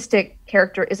the autistic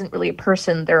character isn't really a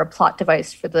person. They're a plot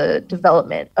device for the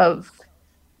development of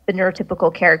the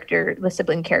neurotypical character, the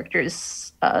sibling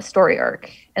character's story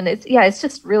arc. And it's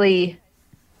just really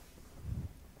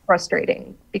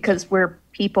frustrating because we're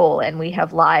people and we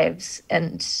have lives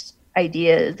and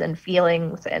ideas and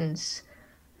feelings, and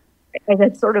I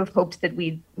had sort of hoped that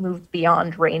we'd moved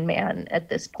beyond Rain Man at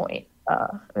this point.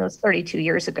 It was 32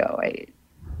 years ago. It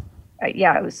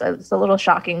was a little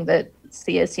shocking that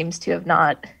Sia seems to have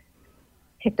not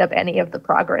picked up any of the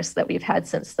progress that we've had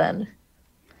since then.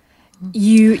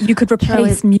 You could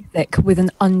replace music with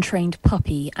an untrained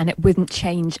puppy and it wouldn't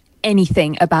change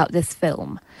anything about this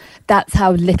film. That's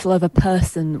how little of a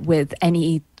person with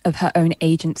any of her own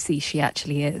agency she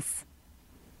actually is.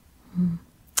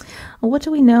 Well, what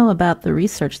do we know about the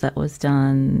research that was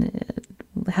done?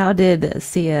 How did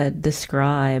Sia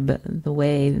describe the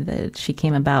way that she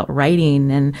came about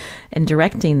writing and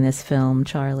directing this film,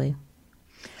 Charlie?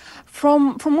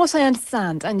 From what I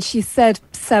understand, and she said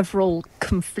several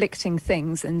conflicting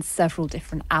things in several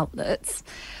different outlets,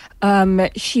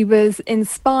 she was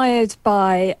inspired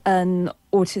by an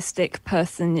autistic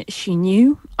person she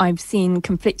knew. I've seen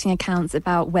conflicting accounts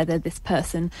about whether this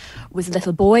person was a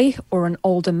little boy or an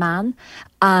older man,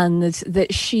 and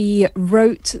that she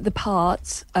wrote the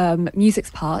part,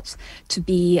 music's part, to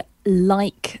be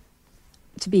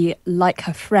like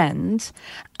her friend,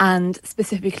 and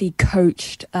specifically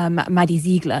coached Maddie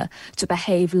Ziegler to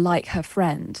behave like her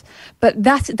friend. But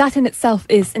that in itself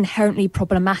is inherently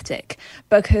problematic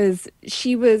because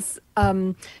she was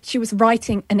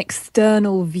writing an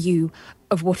external view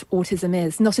of what autism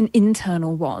is, not an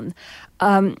internal one.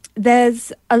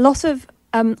 There's a lot of,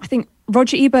 I think,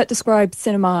 Roger Ebert described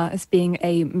cinema as being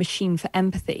a machine for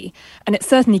empathy, and it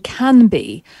certainly can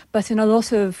be, but in a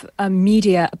lot of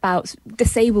media about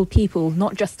disabled people,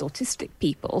 not just autistic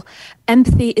people,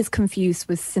 empathy is confused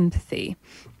with sympathy.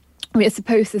 We are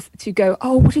supposed to go,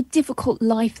 oh, what a difficult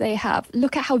life they have.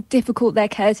 Look at how difficult their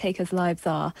caretakers' lives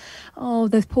are. Oh,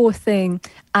 the poor thing.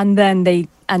 And then they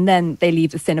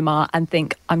leave the cinema and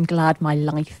think, I'm glad my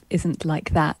life isn't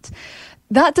like that.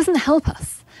 That doesn't help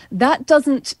us. That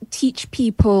doesn't teach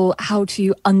people how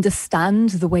to understand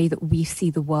the way that we see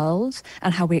the world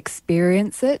and how we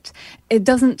experience it. It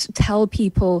doesn't tell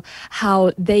people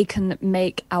how they can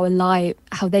make our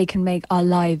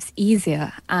lives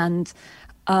easier and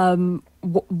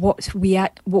what we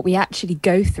actually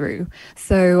go through.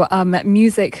 So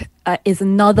music is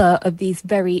another of these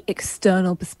very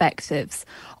external perspectives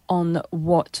on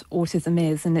what autism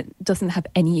is, and it doesn't have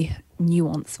any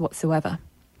nuance whatsoever.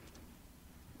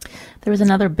 There was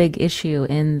another big issue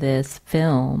in this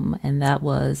film, and that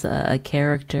was a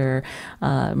character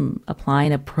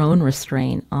applying a prone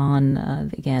restraint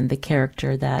on, again, the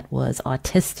character that was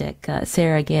autistic.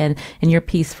 Sarah, again, in your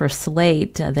piece for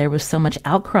Slate, there was so much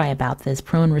outcry about this.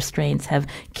 Prone restraints have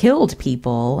killed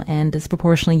people and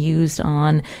disproportionately used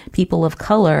on people of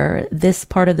color. This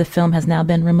part of the film has now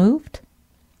been removed?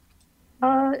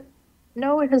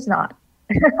 No, it has not.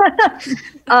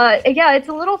 Yeah, it's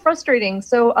a little frustrating.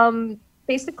 So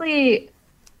basically,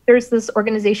 there's this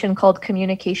organization called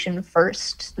Communication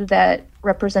First that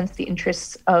represents the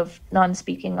interests of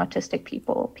non-speaking autistic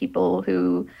people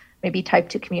who maybe type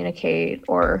to communicate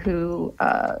or who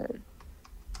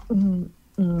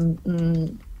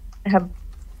have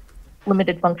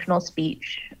limited functional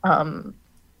speech.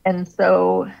 And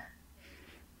so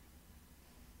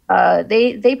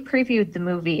they previewed the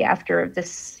movie after this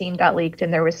scene got leaked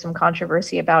and there was some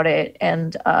controversy about it.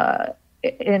 And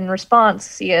in response,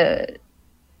 Sia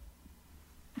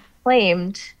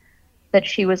claimed that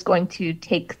she was going to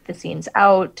take the scenes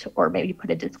out or maybe put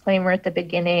a disclaimer at the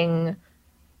beginning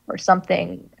or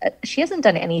something. She hasn't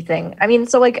done anything. I mean,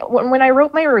 so like when I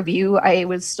wrote my review, I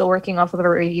was still working off of a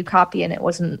review copy and it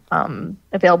wasn't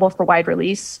available for wide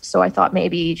release. So I thought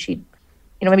maybe she'd,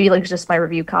 maybe like just my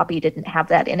review copy didn't have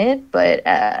that in it. But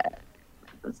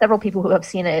several people who have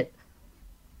seen it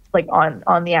like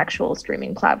on the actual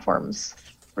streaming platforms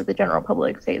for the general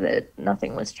public say that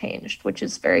nothing was changed, which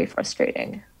is very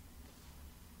frustrating.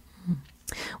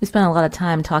 We spent a lot of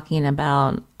time talking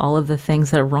about all of the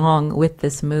things that are wrong with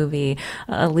this movie.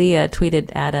 Aaliyah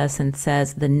tweeted at us and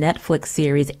says, the Netflix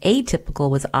series Atypical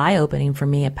was eye-opening for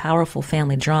me, a powerful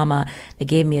family drama that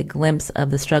gave me a glimpse of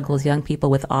the struggles young people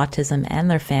with autism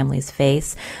and their families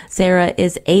face. Sarah,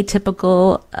 is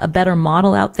Atypical a better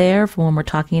model out there for when we're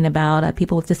talking about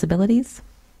people with disabilities?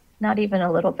 Not even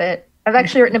a little bit. I've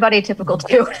actually written about Atypical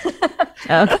too.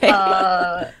 Okay.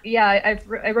 I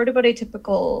wrote about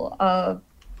Atypical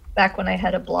back when I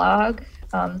had a blog.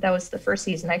 That was the first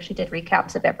season. I actually did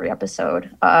recaps of every episode.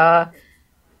 And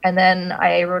then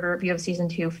I wrote a review of season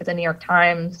 2 for the New York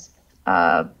Times.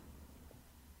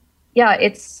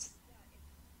 It's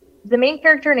the main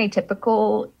character in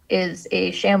Atypical is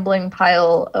a shambling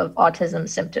pile of autism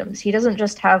symptoms. He doesn't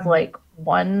just have like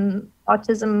one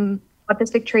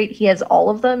autistic trait, he has all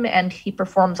of them, and he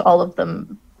performs all of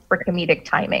them for comedic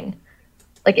timing.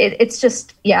 Like it's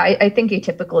just, I think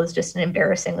Atypical is just an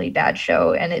embarrassingly bad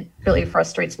show, and it really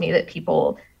frustrates me that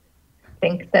people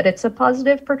think that it's a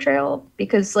positive portrayal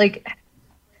because, like,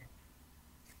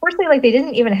 firstly, like they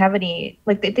didn't even have any,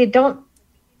 like they don't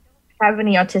have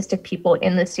any autistic people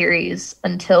in the series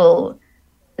until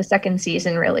the second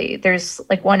season. Really, there's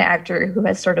like one actor who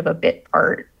has sort of a bit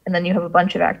part. And then you have a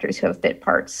bunch of actors who have bit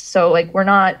parts. So like we're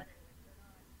not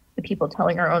the people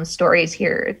telling our own stories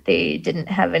here. They didn't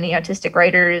have any autistic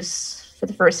writers for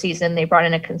the first season. They brought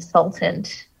in a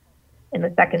consultant in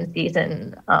the second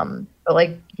season. But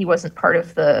like he wasn't part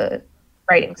of the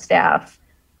writing staff.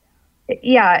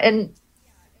 And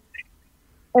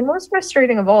most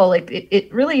frustrating of all, like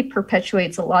it really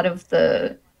perpetuates a lot of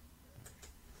the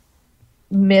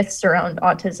myths around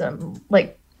autism.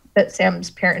 Like that Sam's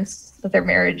parents, that their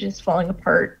marriage is falling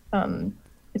apart.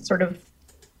 It's sort of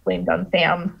blamed on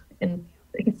Sam, and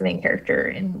he's the main character,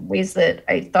 in ways that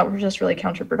I thought were just really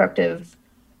counterproductive.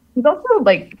 He's also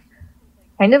like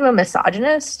kind of a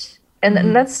misogynist,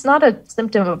 and that's not a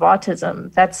symptom of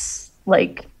autism. That's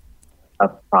like a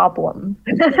problem.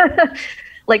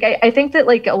 Like I think that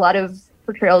like a lot of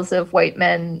portrayals of white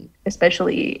men,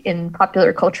 especially in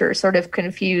popular culture, sort of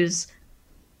confuse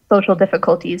social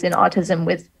difficulties in autism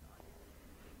with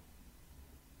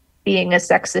being a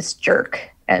sexist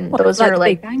jerk. And those are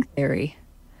like Big Bang Theory.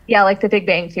 Yeah, like the Big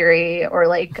Bang Theory, or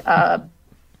like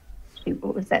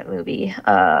what was that movie?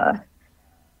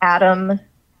 Adam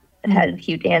had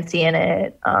Hugh Dancy in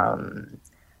it.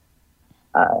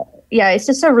 It's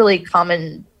just a really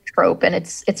common trope, and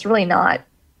it's really not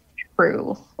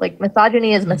true. Like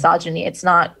misogyny is misogyny. It's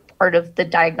not part of the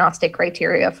diagnostic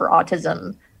criteria for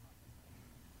autism.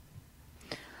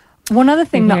 One other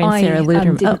thing that I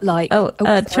didn't like.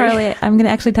 Charlie, I'm going to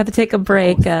actually have to take a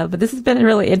break, but this has been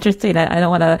really interesting. I don't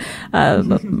want to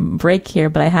break here,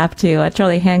 but I have to.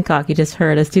 Charlie Hancock, you just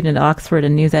heard, a student at Oxford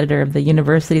and news editor of the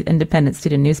university's independent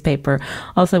student newspaper.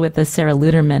 Also with us, Sarah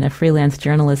Luderman, a freelance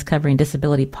journalist covering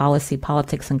disability policy,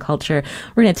 politics, and culture.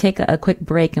 We're going to take a quick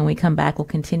break, and when we come back, we'll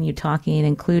continue talking,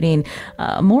 including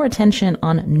more attention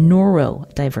on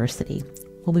neurodiversity.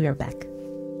 We'll be right back.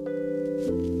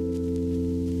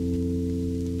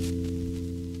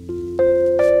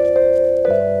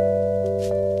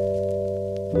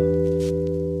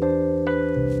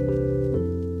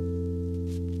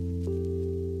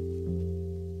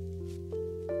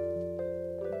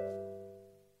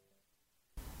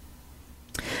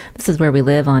 This is Where We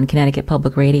Live on Connecticut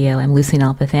Public Radio. I'm Lucy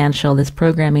Nalpathanchel. This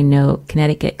programming note,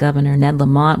 Connecticut Governor Ned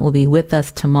Lamont will be with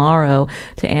us tomorrow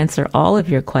to answer all of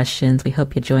your questions. We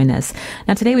hope you join us.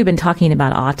 Now, today we've been talking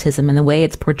about autism and the way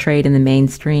it's portrayed in the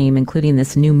mainstream, including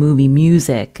this new movie,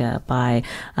 Music, by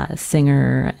a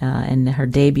singer in her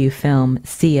debut film,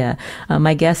 Sia.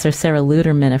 My guests are Sarah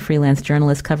Luderman, a freelance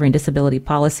journalist covering disability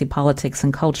policy, politics,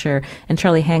 and culture, and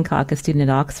Charlie Hancock, a student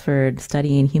at Oxford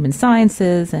studying human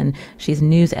sciences, and she's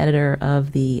news editor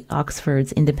of the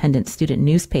Oxford's independent student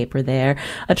newspaper there.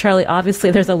 Charlie, obviously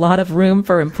there's a lot of room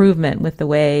for improvement with the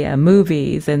way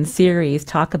movies and series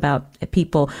talk about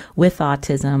people with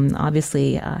autism.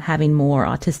 Obviously, having more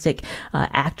autistic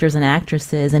actors and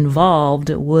actresses involved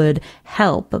would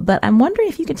help. But I'm wondering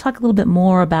if you could talk a little bit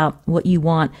more about what you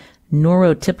want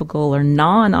neurotypical or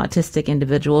non-autistic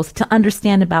individuals to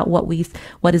understand about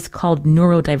what is called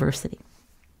neurodiversity.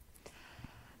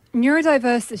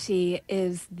 Neurodiversity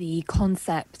is the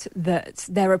concept that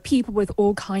there are people with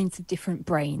all kinds of different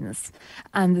brains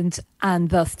and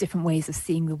thus different ways of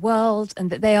seeing the world, and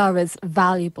that they are as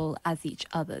valuable as each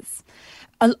other's.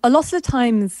 A lot of the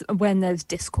times when there's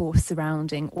discourse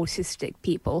surrounding autistic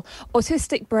people,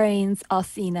 autistic brains are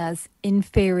seen as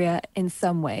inferior in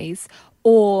some ways,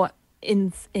 or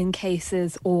in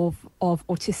cases of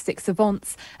autistic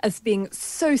savants as being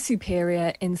so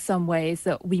superior in some ways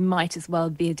that we might as well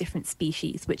be a different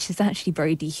species, which is actually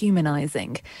very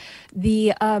dehumanizing.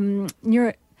 The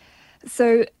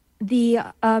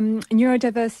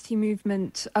neurodiversity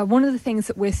movement, one of the things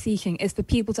that we're seeking is for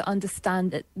people to understand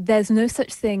that there's no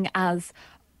such thing as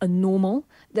a normal.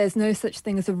 There's no such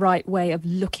thing as a right way of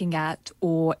looking at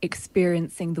or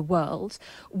experiencing the world.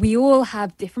 We all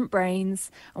have different brains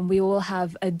and we all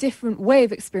have a different way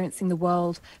of experiencing the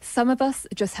world. Some of us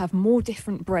just have more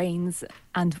different brains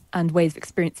and ways of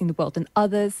experiencing the world than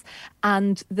others,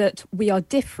 and that we are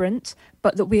different,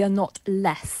 but that we are not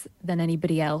less than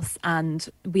anybody else, and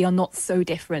we are not so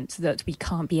different that we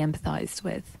can't be empathized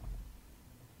with.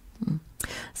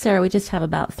 Sarah, we just have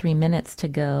about 3 minutes to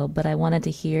go, but I wanted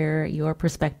to hear your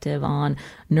perspective on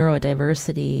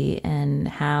neurodiversity and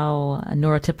how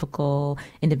neurotypical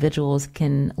individuals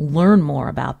can learn more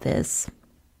about this.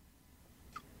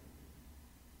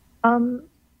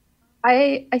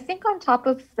 I think on top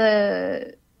of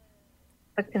the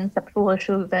conceptual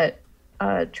issue that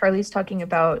Charlie's talking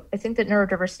about, I think that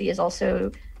neurodiversity is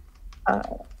also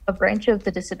a branch of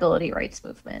the disability rights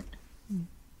movement.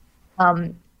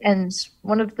 And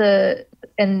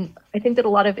I think that a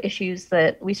lot of issues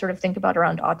that we sort of think about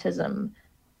around autism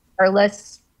are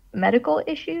less medical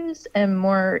issues and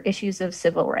more issues of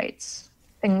civil rights.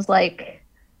 Things like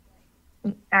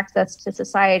access to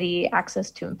society,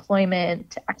 access to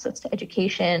employment, access to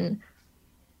education.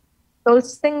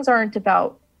 Those things aren't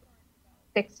about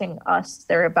fixing us,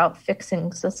 they're about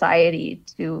fixing society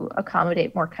to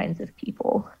accommodate more kinds of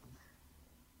people.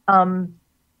 In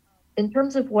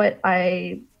terms of what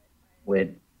I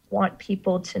would want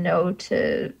people to know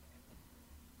to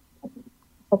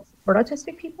help support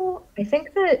autistic people, I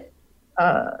think that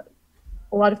a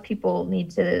lot of people need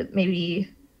to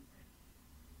maybe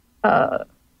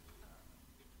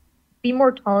be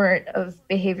more tolerant of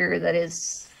behavior that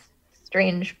is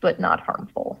strange but not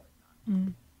harmful.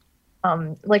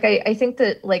 I think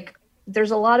that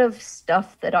there's a lot of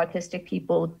stuff that autistic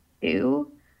people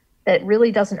do that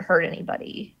really doesn't hurt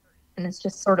anybody, and it's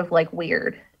just sort of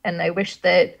weird. And I wish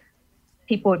that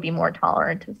people would be more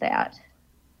tolerant of that.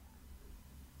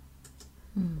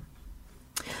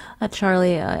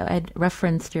 Charlie, I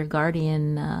referenced your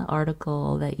Guardian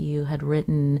article that you had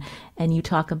written, and you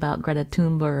talk about Greta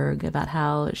Thunberg, about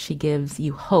how she gives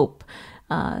you hope.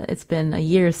 It's been a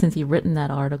year since you've written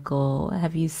that article.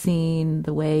 Have you seen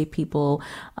the way people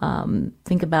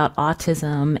think about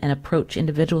autism and approach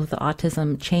individuals with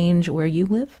autism change where you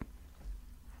live?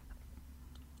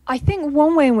 I think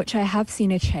one way in which I have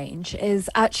seen a change is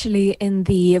actually in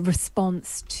the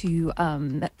response to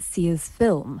Sia's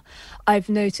film. I've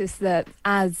noticed that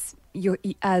as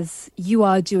you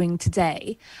are doing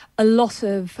today, a lot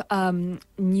of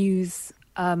news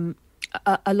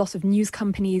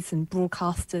companies and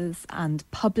broadcasters and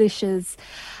publishers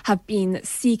have been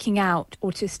seeking out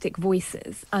autistic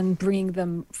voices and bringing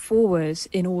them forward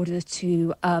in order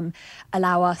to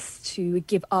allow us to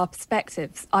give our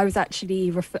perspectives. I was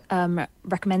actually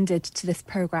recommended to this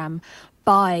program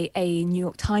by a New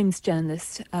York Times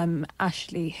journalist,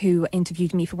 Ashley, who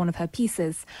interviewed me for one of her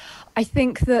pieces. I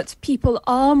think that people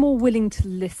are more willing to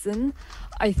listen.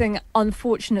 I think,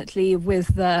 unfortunately,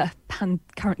 with the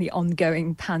currently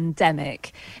ongoing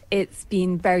pandemic, it's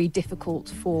been very difficult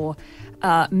for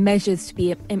measures to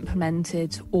be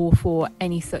implemented or for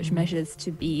any such measures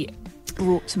to be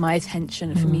brought to my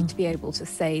attention for me to be able to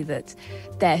say that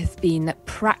there have been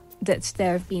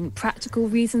practical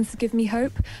reasons to give me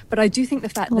hope. But I do think the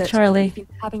fact that Charlie,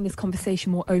 having this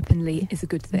conversation more openly is a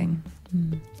good thing.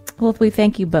 Well, we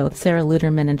thank you both, Sarah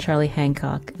Luterman and Charlie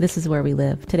Hancock. This is Where We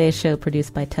Live. Today's show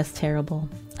produced by Tess Terrible.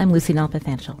 I'm Lucy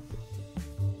Nalpathanchel.